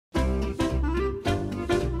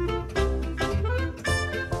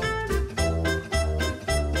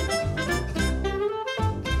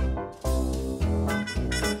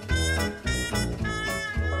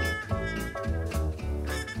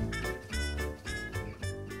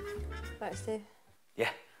Right, Steve. Yeah.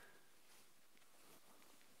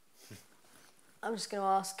 I'm just going to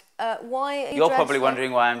ask, why are you You're dressed probably like...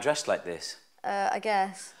 wondering why I'm dressed like this. I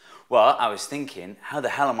guess. Well, I was thinking, how the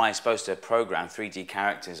hell am I supposed to program 3D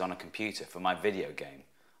characters on a computer for my video game?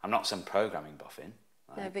 I'm not some programming boffin.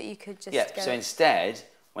 Right? No, but you could just Yeah, go... so instead,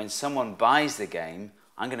 when someone buys the game,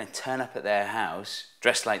 I'm going to turn up at their house,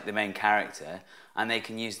 dressed like the main character, and they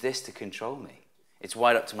can use this to control me. It's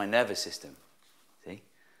wired up to my nervous system, see?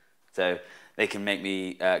 So they can make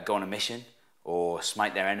me go on a mission, or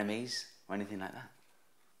smite their enemies, or anything like that.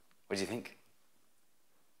 What do you think?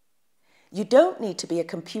 You don't need to be a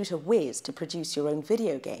computer whiz to produce your own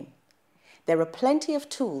video game. There are plenty of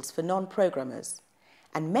tools for non-programmers,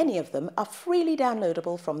 and many of them are freely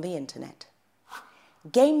downloadable from the internet.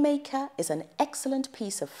 GameMaker is an excellent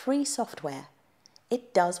piece of free software.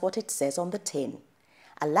 It does what it says on the tin,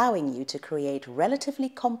 allowing you to create relatively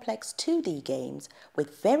complex 2D games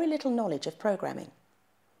with very little knowledge of programming.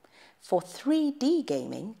 For 3D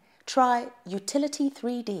gaming, try Utility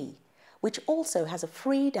 3D, which also has a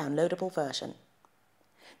free downloadable version.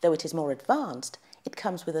 Though it is more advanced, it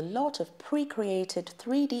comes with a lot of pre-created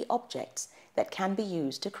 3D objects that can be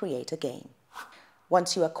used to create a game.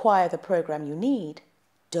 Once you acquire the program you need,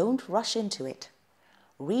 don't rush into it.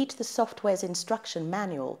 Read the software's instruction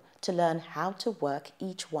manual to learn how to work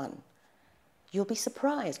each one. You'll be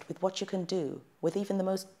surprised with what you can do with even the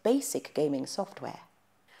most basic gaming software.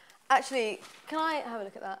 Actually, can I have a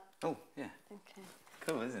look at that? Oh, yeah. Okay.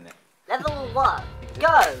 Cool, isn't it? Level 1,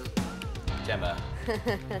 go! Gemma.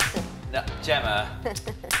 No, Gemma.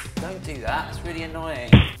 Don't do that. It's really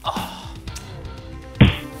annoying. Oh.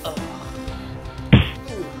 Oh.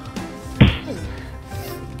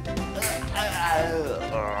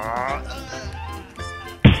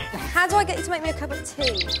 How do I get you to make me a cup of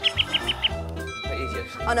tea? Quite easy,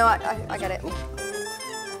 actually. Oh no, I get it.